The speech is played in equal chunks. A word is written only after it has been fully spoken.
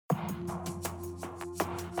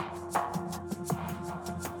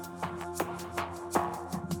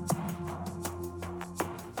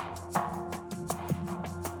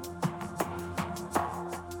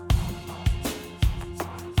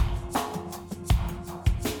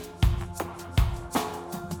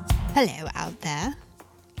Hello out there,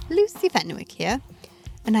 Lucy Fenwick here,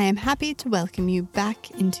 and I am happy to welcome you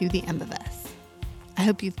back into the Emberverse. I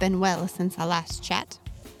hope you've been well since our last chat.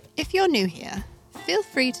 If you're new here, feel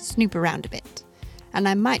free to snoop around a bit, and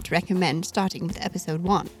I might recommend starting with episode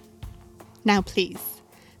 1. Now please,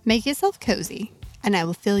 make yourself cozy, and I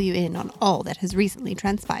will fill you in on all that has recently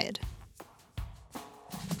transpired.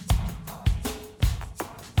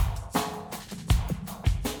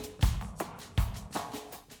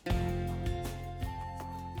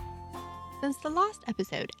 Since the last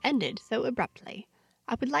episode ended so abruptly,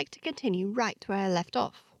 I would like to continue right where I left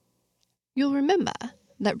off. You'll remember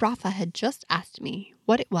that Rafa had just asked me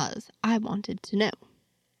what it was I wanted to know.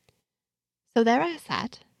 So there I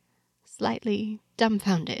sat, slightly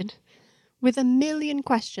dumbfounded, with a million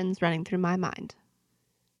questions running through my mind,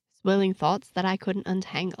 swirling thoughts that I couldn't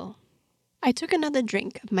untangle. I took another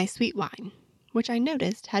drink of my sweet wine, which I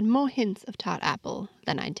noticed had more hints of tart apple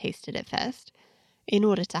than I'd tasted at first, in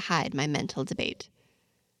order to hide my mental debate.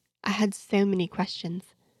 I had so many questions,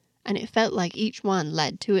 and it felt like each one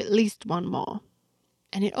led to at least one more,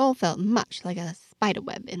 and it all felt much like a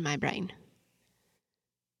spiderweb in my brain.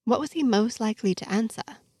 What was he most likely to answer?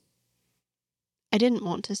 I didn't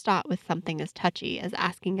want to start with something as touchy as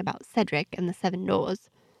asking about Cedric and the 7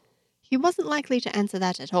 Doors. He wasn't likely to answer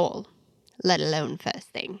that at all, let alone first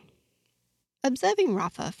thing. Observing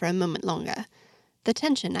Rafa for a moment longer, the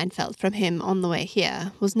tension I'd felt from him on the way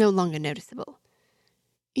here was no longer noticeable.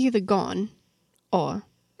 Either gone, or,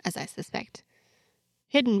 as I suspect,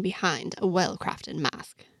 hidden behind a well-crafted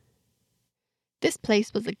mask. This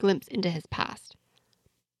place was a glimpse into his past,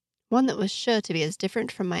 one that was sure to be as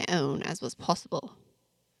different from my own as was possible.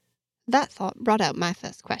 That thought brought out my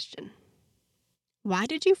first question. Why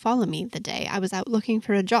did you follow me the day I was out looking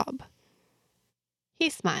for a job?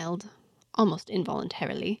 He smiled, almost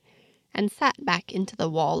involuntarily, and sat back into the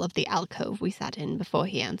wall of the alcove we sat in before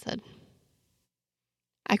he answered.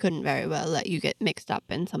 I couldn't very well let you get mixed up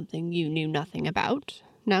in something you knew nothing about,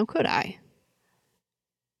 now could I?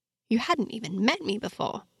 You hadn't even met me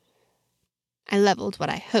before. I leveled what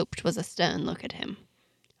I hoped was a stern look at him.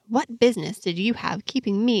 What business did you have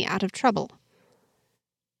keeping me out of trouble?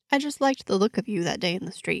 I just liked the look of you that day in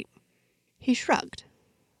the street. He shrugged,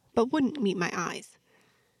 but wouldn't meet my eyes.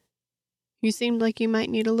 You seemed like you might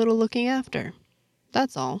need a little looking after.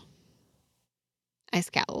 That's all. I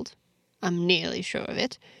scowled. I'm nearly sure of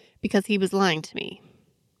it, because he was lying to me.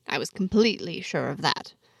 I was completely sure of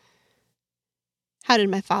that. How did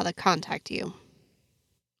my father contact you?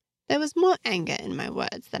 There was more anger in my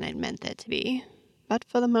words than I'd meant there to be, but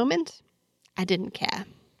for the moment, I didn't care.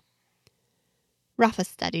 Rafa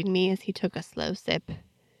studied me as he took a slow sip.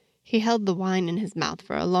 He held the wine in his mouth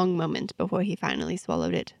for a long moment before he finally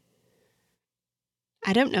swallowed it.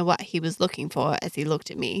 I don't know what he was looking for as he looked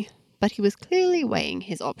at me, but he was clearly weighing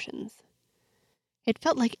his options. It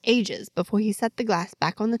felt like ages before he set the glass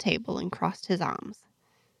back on the table and crossed his arms.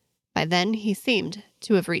 By then, he seemed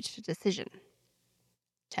to have reached a decision.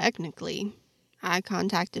 Technically, I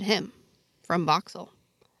contacted him, from Vauxhall.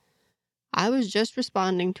 I was just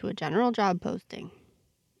responding to a general job posting.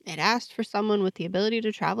 It asked for someone with the ability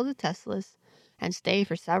to travel to Teslas and stay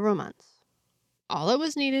for several months. All it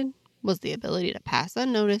was needed was the ability to pass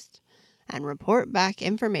unnoticed and report back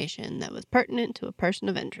information that was pertinent to a person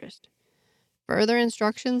of interest. Further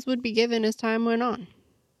instructions would be given as time went on.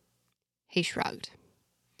 He shrugged.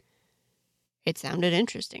 It sounded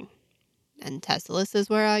interesting, and Teslas is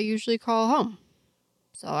where I usually call home,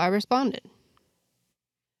 so I responded.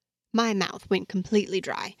 My mouth went completely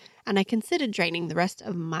dry, and I considered draining the rest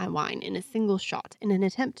of my wine in a single shot in an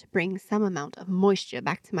attempt to bring some amount of moisture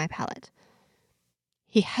back to my palate.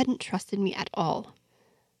 He hadn't trusted me at all.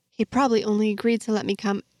 He'd probably only agreed to let me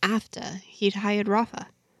come after he'd hired Rafa.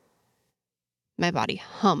 My body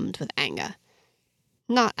hummed with anger.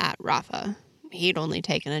 Not at Rafa. He'd only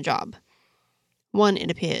taken a job. One,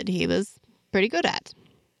 it appeared, he was pretty good at.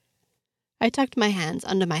 I tucked my hands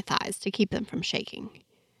under my thighs to keep them from shaking.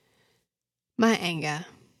 My anger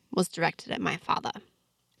was directed at my father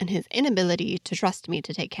and his inability to trust me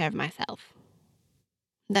to take care of myself.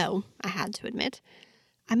 Though, I had to admit,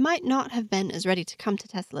 I might not have been as ready to come to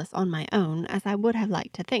Teslas on my own as I would have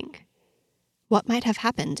liked to think. What might have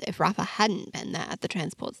happened if Rafa hadn't been there at the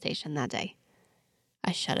transport station that day?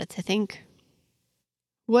 I shuddered to think.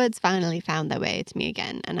 Words finally found their way to me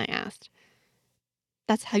again, and I asked,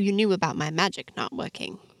 "That's how you knew about my magic not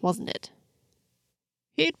working, wasn't it?"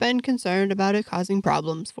 He'd been concerned about it causing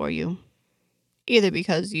problems for you. Either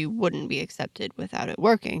because you wouldn't be accepted without it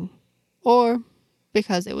working, or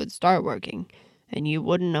because it would start working and you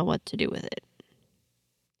wouldn't know what to do with it.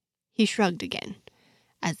 He shrugged again,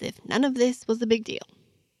 as if none of this was a big deal.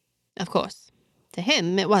 Of course, to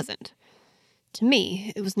him it wasn't. To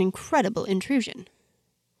me, it was an incredible intrusion.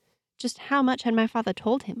 Just how much had my father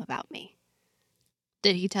told him about me?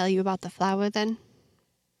 Did he tell you about the flower, then?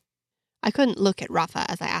 I couldn't look at Rafa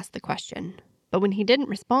as I asked the question, but when he didn't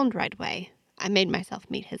respond right away, I made myself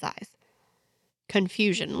meet his eyes.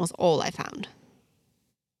 Confusion was all I found.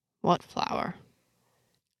 What flower?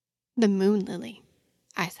 The moon lily,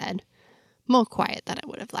 I said, more quiet than I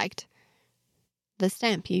would have liked. The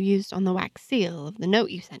stamp you used on the wax seal of the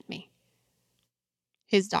note you sent me.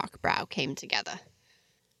 His dark brow came together.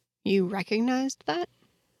 You recognized that?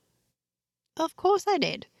 Of course I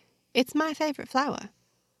did. It's my favorite flower.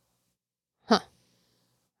 Huh,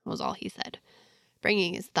 was all he said,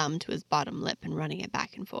 bringing his thumb to his bottom lip and running it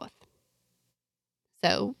back and forth.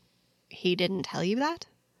 So, he didn't tell you that?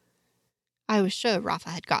 I was sure Rafa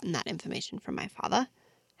had gotten that information from my father.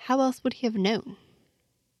 How else would he have known?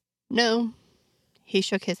 No, he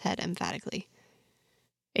shook his head emphatically.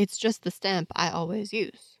 It's just the stamp I always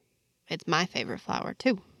use. It's my favorite flower,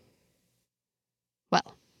 too.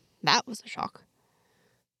 Well, that was a shock.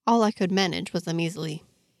 All I could manage was a measly,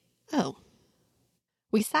 "Oh."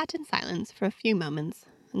 We sat in silence for a few moments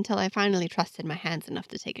until I finally trusted my hands enough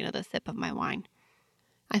to take another sip of my wine.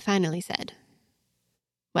 I finally said,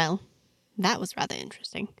 "Well, that was rather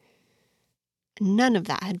interesting." None of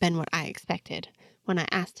that had been what I expected when I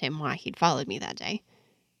asked him why he'd followed me that day,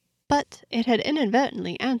 but it had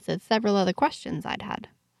inadvertently answered several other questions I'd had.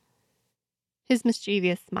 His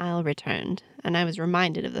mischievous smile returned, and I was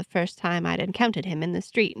reminded of the first time I'd encountered him in the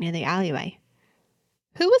street near the alleyway.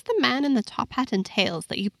 Who was the man in the top hat and tails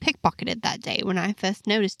that you pickpocketed that day when I first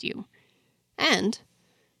noticed you? And,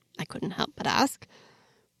 I couldn't help but ask,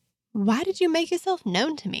 why did you make yourself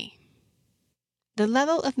known to me? The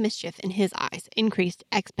level of mischief in his eyes increased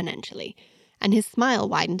exponentially, and his smile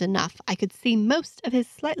widened enough I could see most of his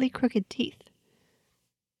slightly crooked teeth.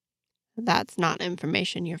 That's not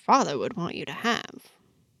information your father would want you to have.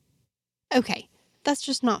 Okay, that's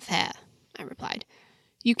just not fair, I replied.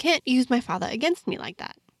 You can't use my father against me like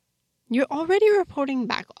that. You're already reporting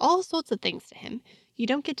back all sorts of things to him. You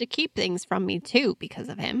don't get to keep things from me, too, because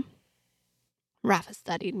of him. Rafa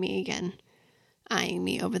studied me again, eyeing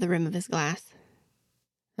me over the rim of his glass.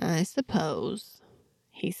 I suppose,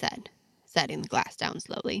 he said, setting the glass down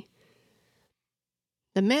slowly.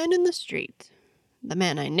 The man in the street, the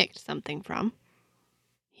man I nicked something from,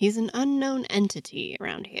 he's an unknown entity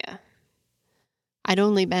around here. I'd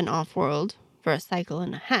only been off-world for a cycle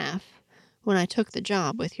and a half when I took the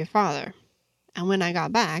job with your father, and when I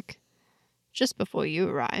got back, just before you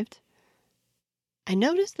arrived, I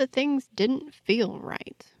noticed that things didn't feel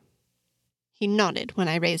right. He nodded when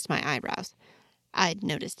I raised my eyebrows. I'd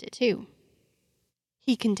noticed it too.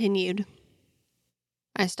 He continued,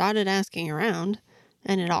 I started asking around,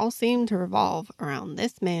 and it all seemed to revolve around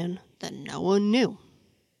this man that no one knew.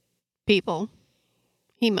 People,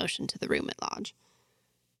 he motioned to the room at large,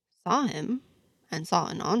 saw him and saw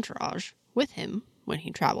an entourage with him when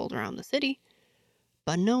he traveled around the city,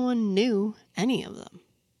 but no one knew any of them.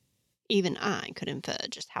 Even I could infer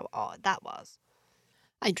just how odd that was.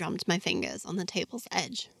 I drummed my fingers on the table's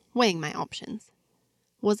edge, weighing my options.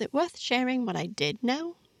 Was it worth sharing what I did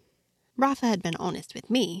know? Rafa had been honest with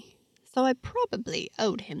me, so I probably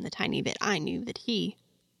owed him the tiny bit I knew that he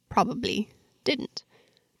probably didn't.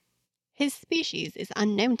 His species is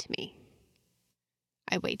unknown to me.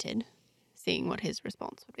 I waited, seeing what his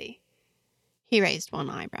response would be. He raised one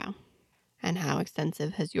eyebrow. And how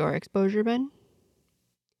extensive has your exposure been?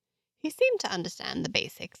 He seemed to understand the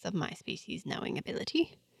basics of my species' knowing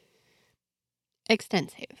ability.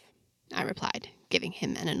 Extensive, I replied, giving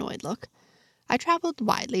him an annoyed look. I traveled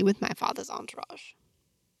widely with my father's entourage.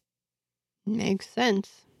 Makes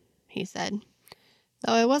sense, he said,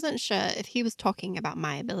 though I wasn't sure if he was talking about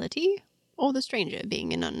my ability or the stranger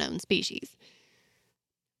being an unknown species.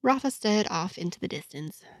 Rafa stared off into the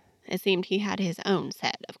distance. It seemed he had his own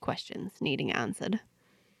set of questions needing answered.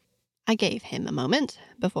 I gave him a moment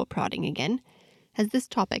before prodding again, as this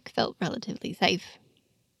topic felt relatively safe.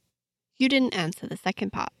 You didn't answer the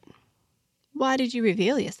second part. Why did you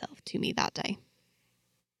reveal yourself to me that day?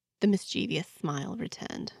 The mischievous smile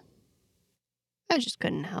returned. I just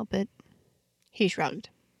couldn't help it. He shrugged.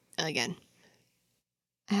 Again.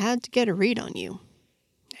 I had to get a read on you,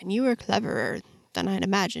 and you were cleverer than I'd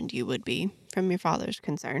imagined you would be from your father's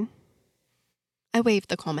concern. I waved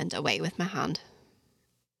the comment away with my hand.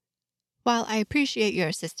 While I appreciate your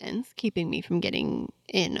assistance keeping me from getting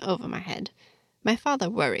in over my head, my father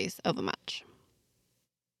worries overmuch.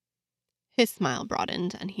 His smile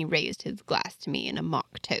broadened, and he raised his glass to me in a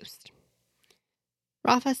mock toast.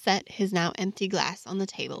 Rafa set his now empty glass on the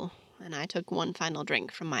table, and I took one final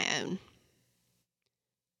drink from my own.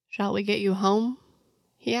 "Shall we get you home?"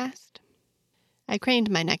 he asked. I craned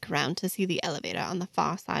my neck around to see the elevator on the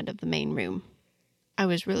far side of the main room. I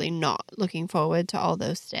was really not looking forward to all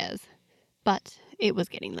those stairs, but it was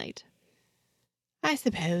getting late. "I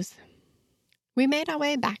suppose." We made our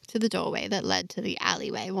way back to the doorway that led to the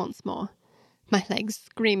alleyway once more, my legs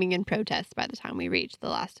screaming in protest by the time we reached the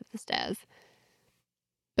last of the stairs.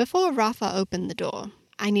 Before Rafa opened the door,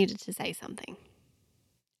 I needed to say something.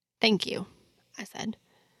 "Thank you," I said,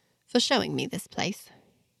 "for showing me this place."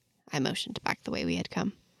 I motioned back the way we had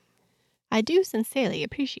come. "I do sincerely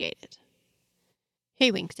appreciate it." He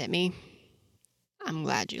winked at me. "I'm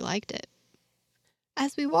glad you liked it."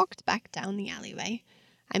 As we walked back down the alleyway,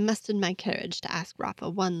 I mustered my courage to ask Rafa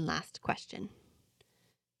one last question.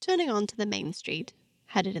 Turning onto the main street,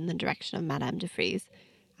 headed in the direction of Madame de Vries,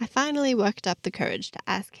 I finally worked up the courage to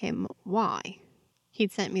ask him why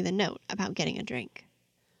he'd sent me the note about getting a drink.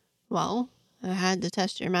 "Well, I had to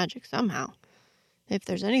test your magic somehow. If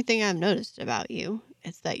there's anything I've noticed about you,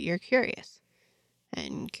 it's that you're curious.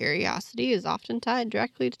 And curiosity is often tied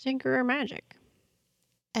directly to Tinkerer magic."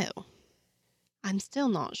 Oh. I'm still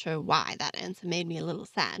not sure why that answer made me a little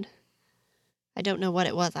sad. I don't know what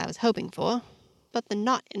it was I was hoping for, but the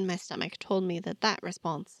knot in my stomach told me that that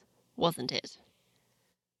response wasn't it.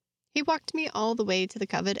 He walked me all the way to the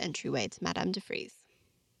covered entryway to Madame de Vries.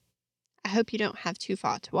 "I hope you don't have too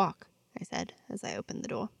far to walk," I said as I opened the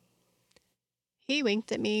door. He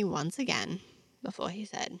winked at me once again before he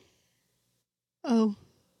said, "Oh,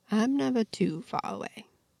 I'm never too far away."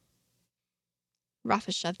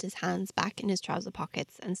 Rafa shoved his hands back in his trouser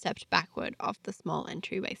pockets and stepped backward off the small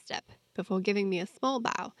entryway step before giving me a small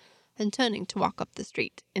bow and turning to walk up the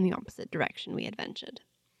street in the opposite direction we had ventured.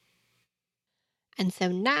 And so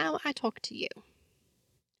now I talk to you,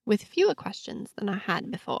 with fewer questions than I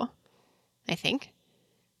had before, I think.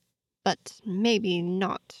 But maybe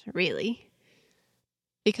not really.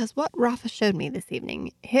 Because what Rafa showed me this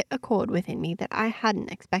evening hit a chord within me that I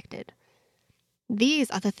hadn't expected.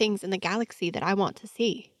 These are the things in the galaxy that I want to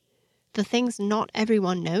see. The things not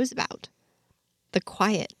everyone knows about. The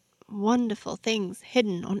quiet, wonderful things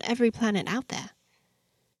hidden on every planet out there.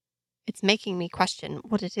 It's making me question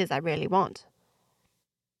what it is I really want.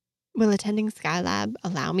 Will attending Skylab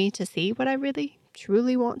allow me to see what I really,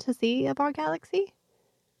 truly want to see of our galaxy?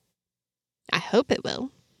 I hope it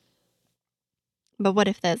will. But what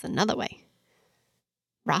if there's another way?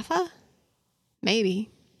 Rafa?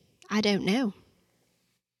 Maybe. I don't know.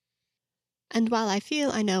 And while I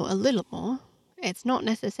feel I know a little more, it's not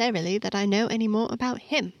necessarily that I know any more about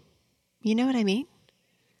him. You know what I mean?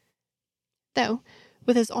 Though,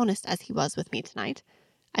 with as honest as he was with me tonight,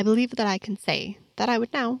 I believe that I can say that I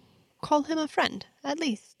would now call him a friend, at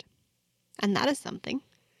least. And that is something.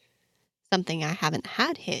 Something I haven't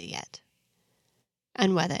had here yet.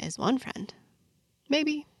 And where there is one friend,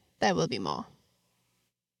 maybe there will be more.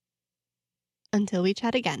 Until we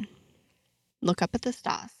chat again, look up at the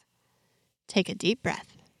stars, take a deep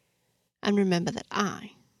breath, and remember that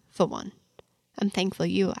I, for one, am thankful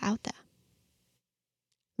you are out there.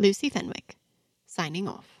 Lucy Fenwick, signing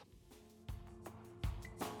off.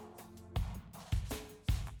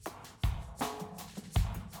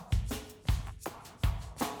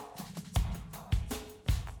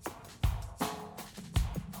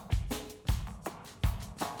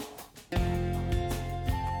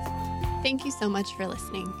 Thank you so much for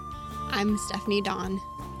listening. I'm Stephanie Dawn,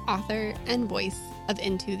 author and voice of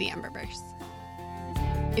Into the Emberverse.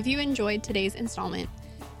 If you enjoyed today's installment,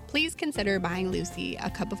 please consider buying Lucy a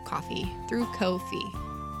cup of coffee through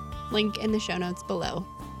Ko-fi. Link in the show notes below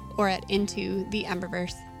or at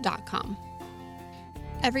intotheemberverse.com.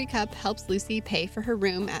 Every cup helps Lucy pay for her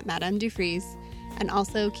room at Madame de Vries and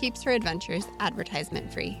also keeps her adventures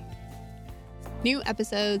advertisement-free. New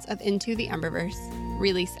episodes of Into the Emberverse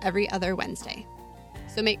release every other Wednesday,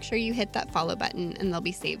 so make sure you hit that follow button and they'll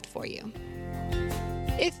be saved for you.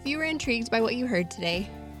 If you were intrigued by what you heard today,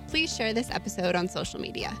 please share this episode on social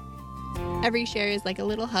media. Every share is like a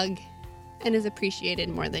little hug and is appreciated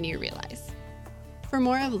more than you realize. For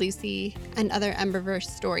more of Lucy and other Emberverse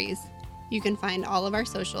stories, you can find all of our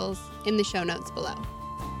socials in the show notes below.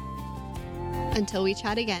 Until we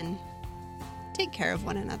chat again, take care of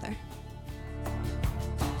one another.